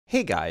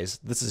Hey guys,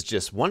 this is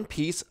just one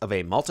piece of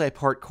a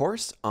multi-part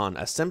course on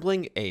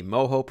assembling a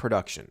Moho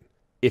production.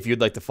 If you'd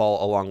like to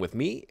follow along with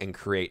me and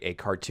create a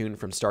cartoon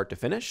from start to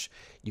finish,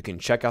 you can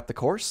check out the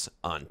course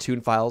on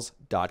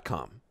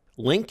toonfiles.com.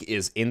 Link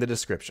is in the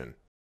description.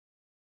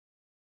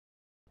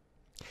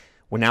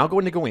 We're now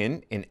going to go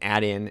in and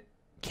add in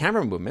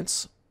camera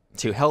movements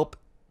to help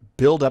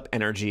build up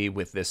energy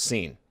with this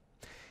scene.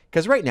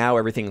 Because right now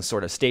everything's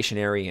sort of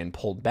stationary and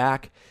pulled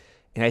back,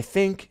 and I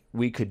think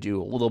we could do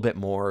a little bit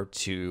more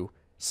to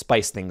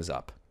spice things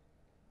up.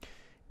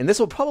 And this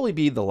will probably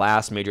be the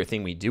last major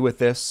thing we do with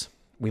this.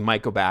 We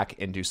might go back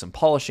and do some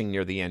polishing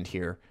near the end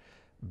here,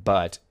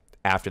 but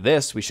after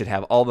this, we should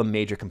have all the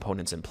major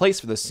components in place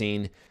for the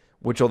scene,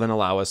 which will then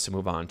allow us to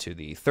move on to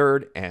the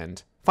third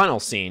and final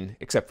scene,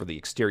 except for the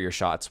exterior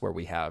shots where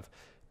we have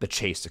the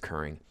chase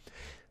occurring.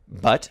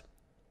 But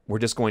we're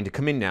just going to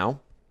come in now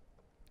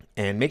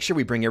and make sure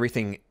we bring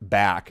everything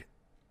back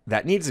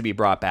that needs to be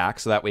brought back,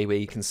 so that way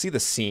we can see the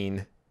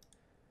scene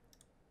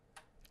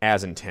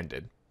as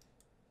intended.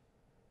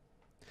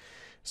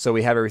 So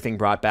we have everything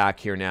brought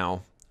back here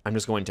now. I'm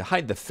just going to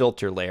hide the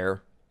filter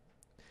layer.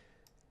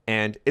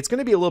 And it's going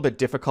to be a little bit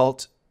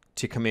difficult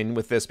to come in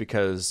with this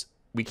because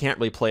we can't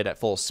really play it at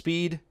full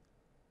speed.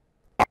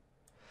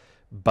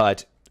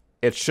 But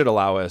it should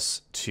allow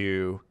us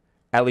to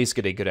at least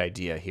get a good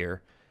idea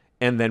here.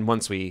 And then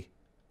once we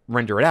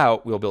render it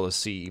out, we'll be able to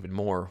see even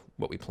more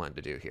what we plan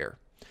to do here.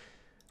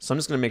 So I'm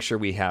just going to make sure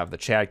we have the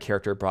Chad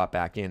character brought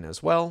back in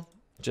as well,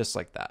 just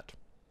like that.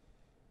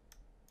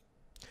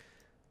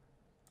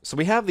 So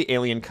we have the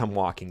alien come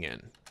walking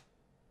in.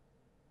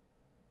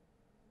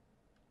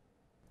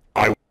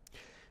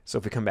 So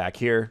if we come back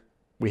here,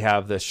 we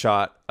have this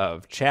shot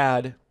of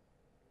Chad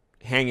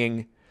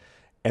hanging,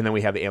 and then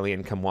we have the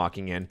alien come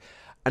walking in.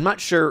 I'm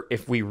not sure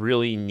if we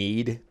really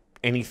need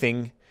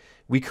anything.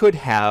 We could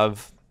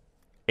have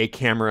a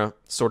camera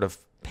sort of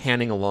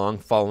panning along,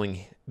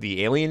 following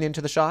the alien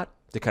into the shot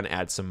to kind of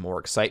add some more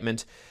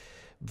excitement.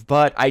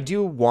 But I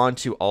do want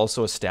to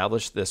also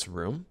establish this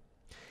room,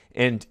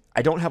 and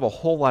I don't have a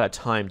whole lot of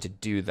time to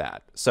do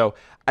that. So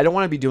I don't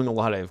want to be doing a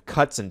lot of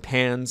cuts and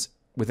pans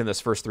within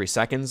this first 3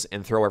 seconds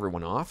and throw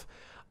everyone off.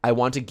 I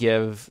want to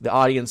give the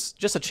audience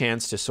just a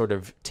chance to sort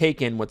of take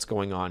in what's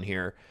going on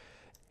here,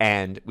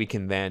 and we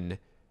can then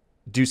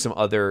do some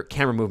other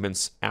camera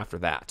movements after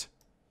that.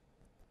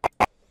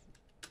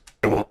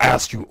 I will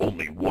ask you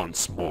only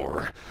once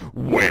more.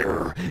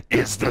 Where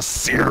is the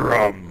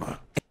serum?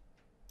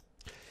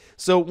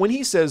 So when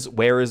he says,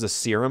 "Where is the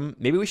serum?"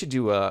 maybe we should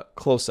do a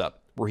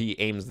close-up where he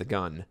aims the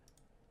gun.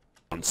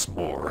 Once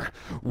more.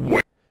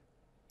 Where?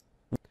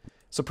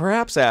 So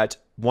perhaps at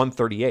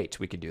 138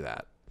 we could do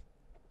that.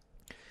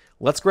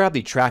 Let's grab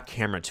the track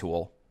camera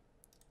tool.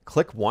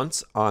 Click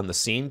once on the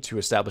scene to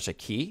establish a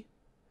key.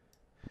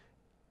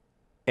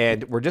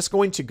 And we're just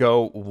going to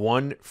go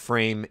one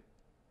frame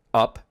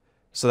up,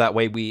 so that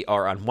way we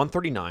are on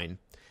 139.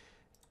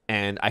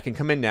 And I can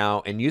come in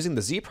now, and using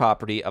the Z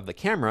property of the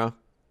camera,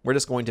 we're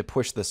just going to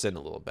push this in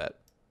a little bit.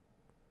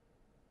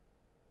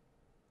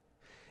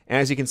 And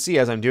as you can see,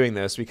 as I'm doing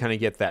this, we kind of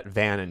get that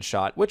van in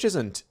shot, which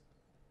isn't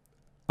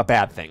a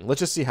bad thing. Let's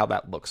just see how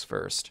that looks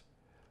first.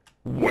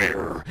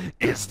 Where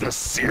is the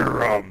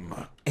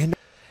serum? And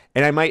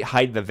I might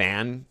hide the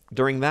van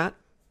during that.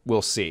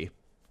 We'll see.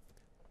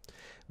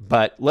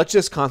 But let's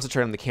just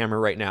concentrate on the camera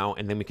right now,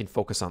 and then we can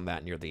focus on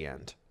that near the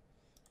end.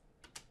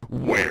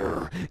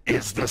 Where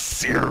is the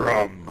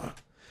serum?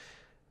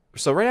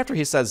 So right after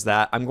he says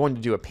that, I'm going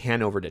to do a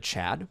pan over to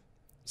Chad.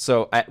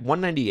 So at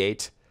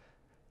 198,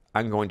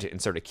 I'm going to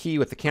insert a key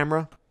with the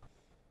camera.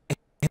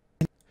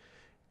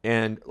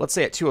 And let's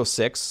say at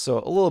 206, so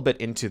a little bit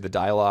into the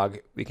dialogue,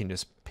 we can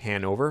just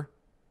pan over.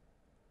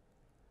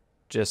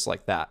 Just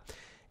like that.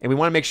 And we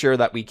want to make sure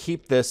that we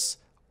keep this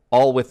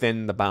all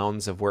within the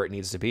bounds of where it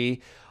needs to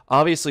be.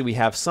 Obviously, we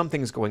have some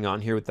things going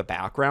on here with the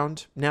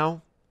background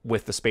now,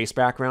 with the space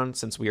background,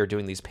 since we are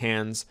doing these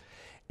pans.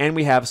 And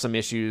we have some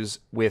issues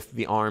with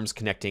the arms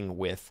connecting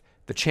with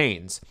the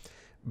chains.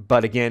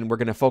 But again, we're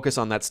going to focus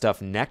on that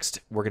stuff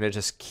next. We're going to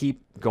just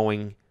keep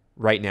going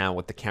right now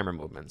with the camera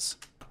movements.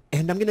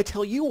 And I'm going to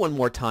tell you one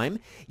more time,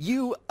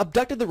 you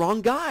abducted the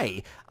wrong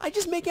guy. I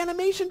just make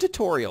animation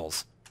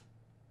tutorials.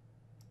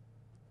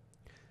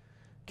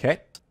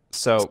 Okay,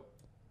 so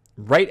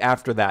right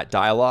after that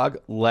dialogue,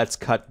 let's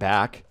cut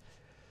back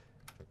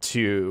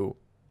to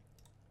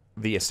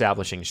the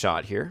establishing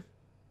shot here.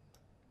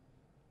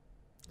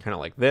 Kind of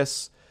like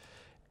this.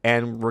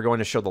 And we're going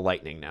to show the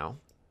lightning now.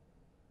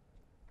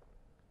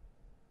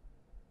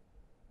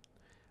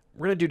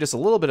 We're going to do just a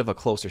little bit of a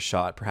closer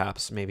shot,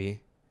 perhaps,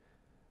 maybe.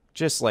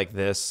 Just like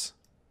this.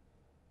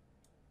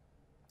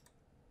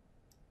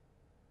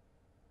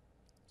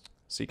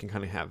 So you can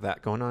kind of have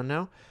that going on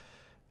now.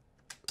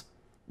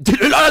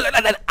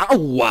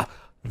 Ow!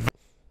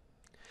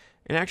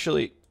 And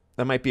actually,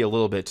 that might be a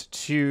little bit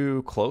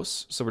too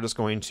close. So we're just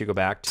going to go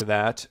back to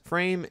that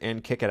frame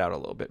and kick it out a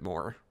little bit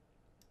more.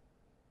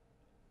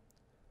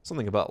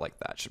 Something about like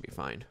that should be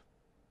fine.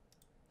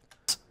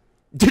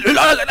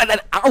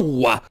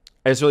 Ow!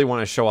 I just really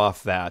want to show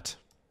off that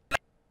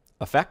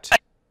effect.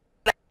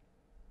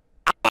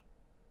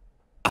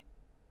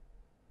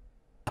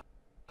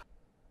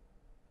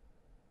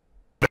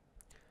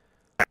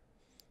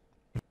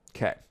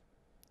 Okay.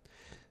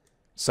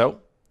 So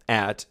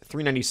at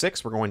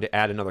 396, we're going to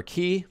add another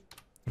key,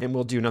 and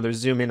we'll do another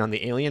zoom in on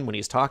the alien when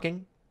he's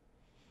talking.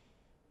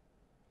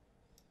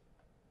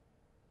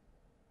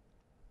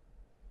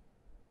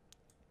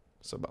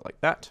 So about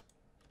like that.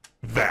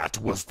 That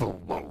was the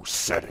low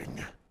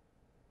setting.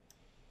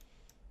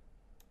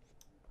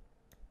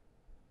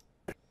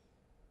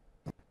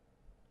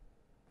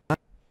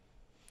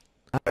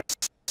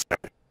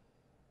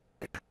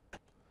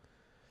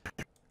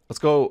 Let's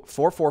go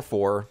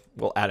 444.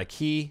 We'll add a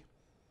key.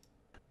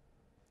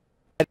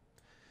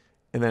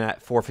 And then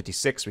at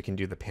 456, we can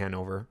do the pan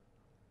over.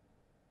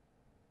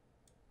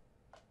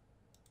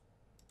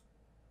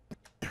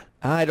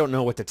 I don't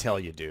know what to tell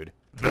you, dude.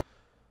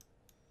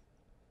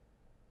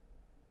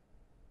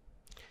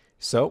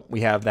 So we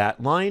have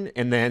that line,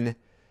 and then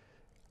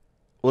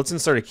let's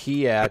insert a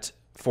key at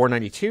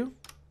 492.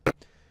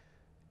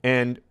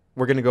 And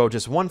we're going to go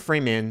just one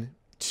frame in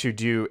to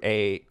do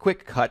a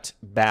quick cut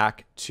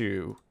back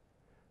to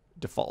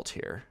default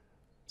here.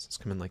 So let's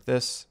come in like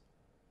this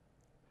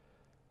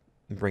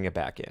and bring it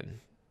back in.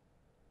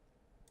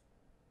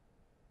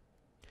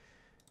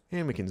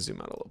 And we can zoom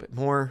out a little bit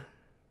more.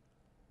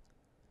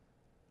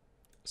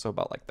 So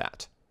about like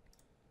that.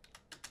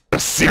 The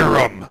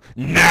serum,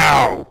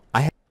 now!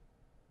 I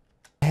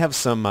have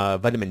some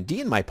vitamin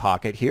D in my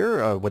pocket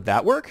here. Would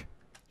that work?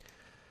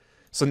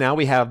 So now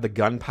we have the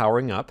gun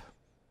powering up.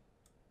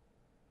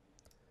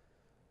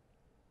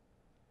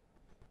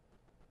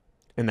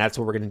 And that's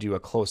what we're going to do a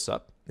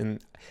close-up.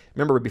 And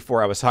remember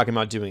before I was talking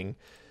about doing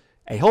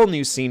a whole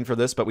new scene for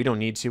this, but we don't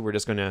need to. We're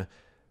just going to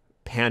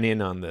pan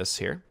in on this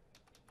here.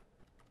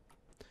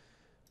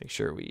 Make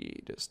sure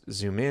we just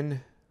zoom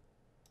in.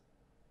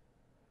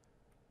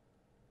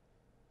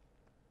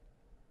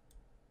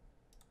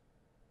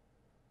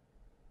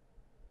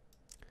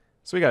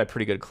 So we got a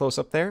pretty good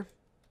close-up there.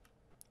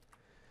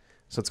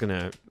 So it's going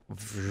to...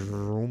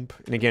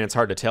 And again, it's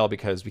hard to tell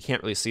because we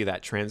can't really see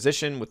that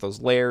transition with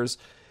those layers.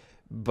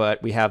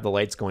 But we have the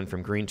lights going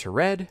from green to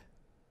red.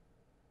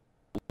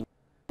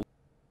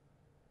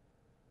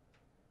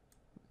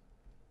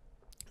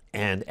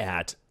 And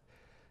at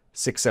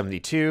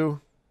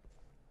 672,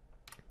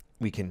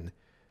 we can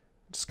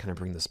just kind of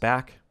bring this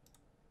back.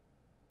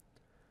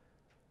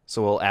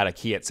 So we'll add a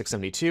key at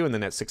 672, and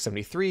then at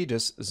 673,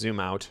 just zoom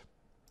out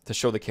to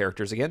show the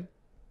characters again.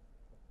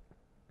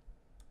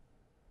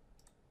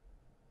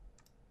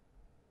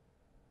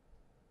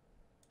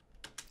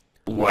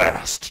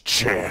 Last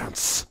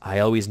chance. I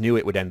always knew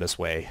it would end this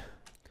way.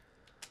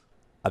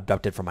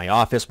 Abducted from my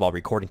office while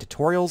recording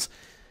tutorials,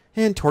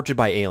 and tortured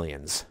by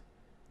aliens.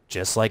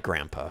 Just like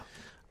Grandpa.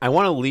 I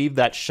want to leave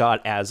that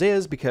shot as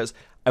is because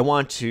I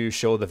want to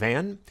show the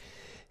van.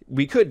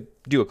 We could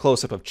do a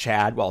close-up of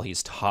Chad while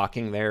he's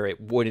talking there.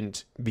 It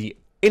wouldn't be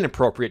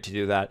inappropriate to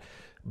do that.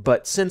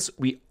 But since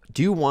we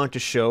do want to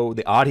show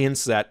the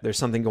audience that there's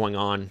something going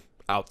on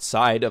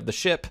outside of the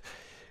ship,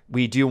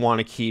 we do want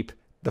to keep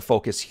the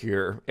focus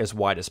here as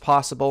wide as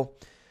possible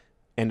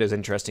and as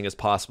interesting as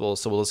possible.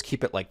 So we'll just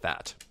keep it like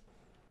that.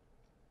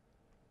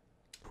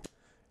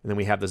 And then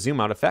we have the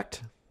zoom out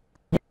effect.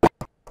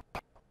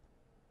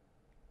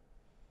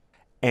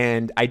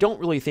 And I don't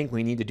really think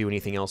we need to do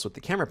anything else with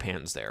the camera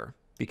pans there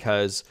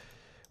because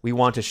we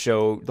want to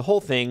show the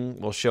whole thing.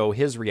 We'll show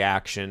his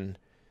reaction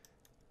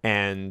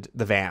and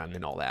the van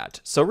and all that.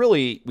 So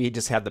really, we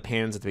just have the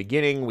pans at the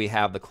beginning. We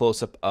have the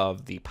close-up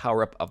of the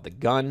power-up of the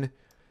gun.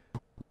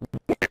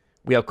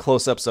 We have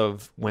close-ups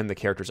of when the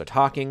characters are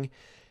talking.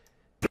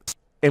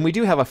 And we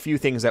do have a few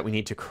things that we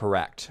need to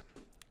correct.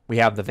 We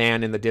have the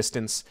van in the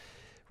distance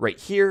right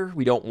here.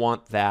 We don't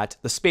want that.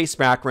 The space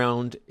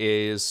background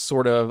is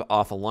sort of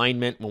off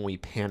alignment when we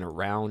pan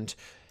around.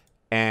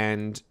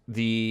 And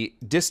the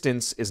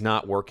distance is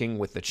not working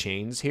with the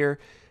chains here.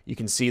 You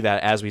can see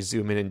that as we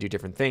zoom in and do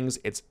different things,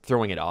 it's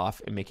throwing it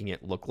off and making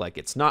it look like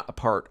it's not a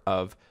part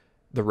of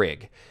the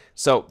rig.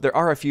 So there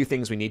are a few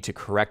things we need to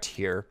correct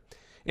here,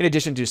 in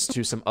addition to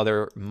some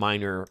other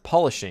minor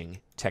polishing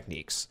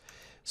techniques.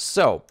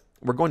 So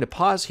we're going to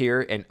pause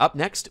here, and up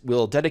next,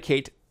 we'll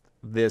dedicate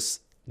this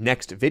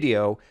next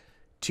video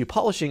to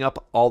polishing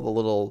up all the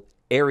little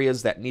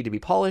areas that need to be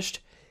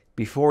polished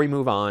before we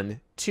move on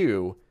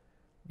to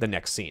the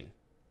next scene.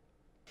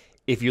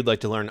 If you'd like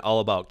to learn all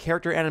about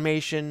character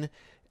animation,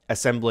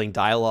 assembling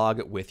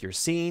dialogue with your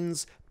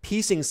scenes,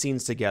 piecing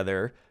scenes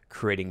together,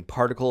 creating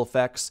particle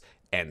effects,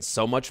 and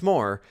so much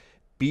more,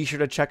 be sure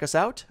to check us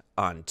out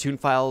on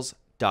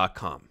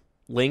toonfiles.com.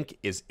 Link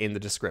is in the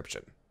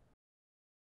description.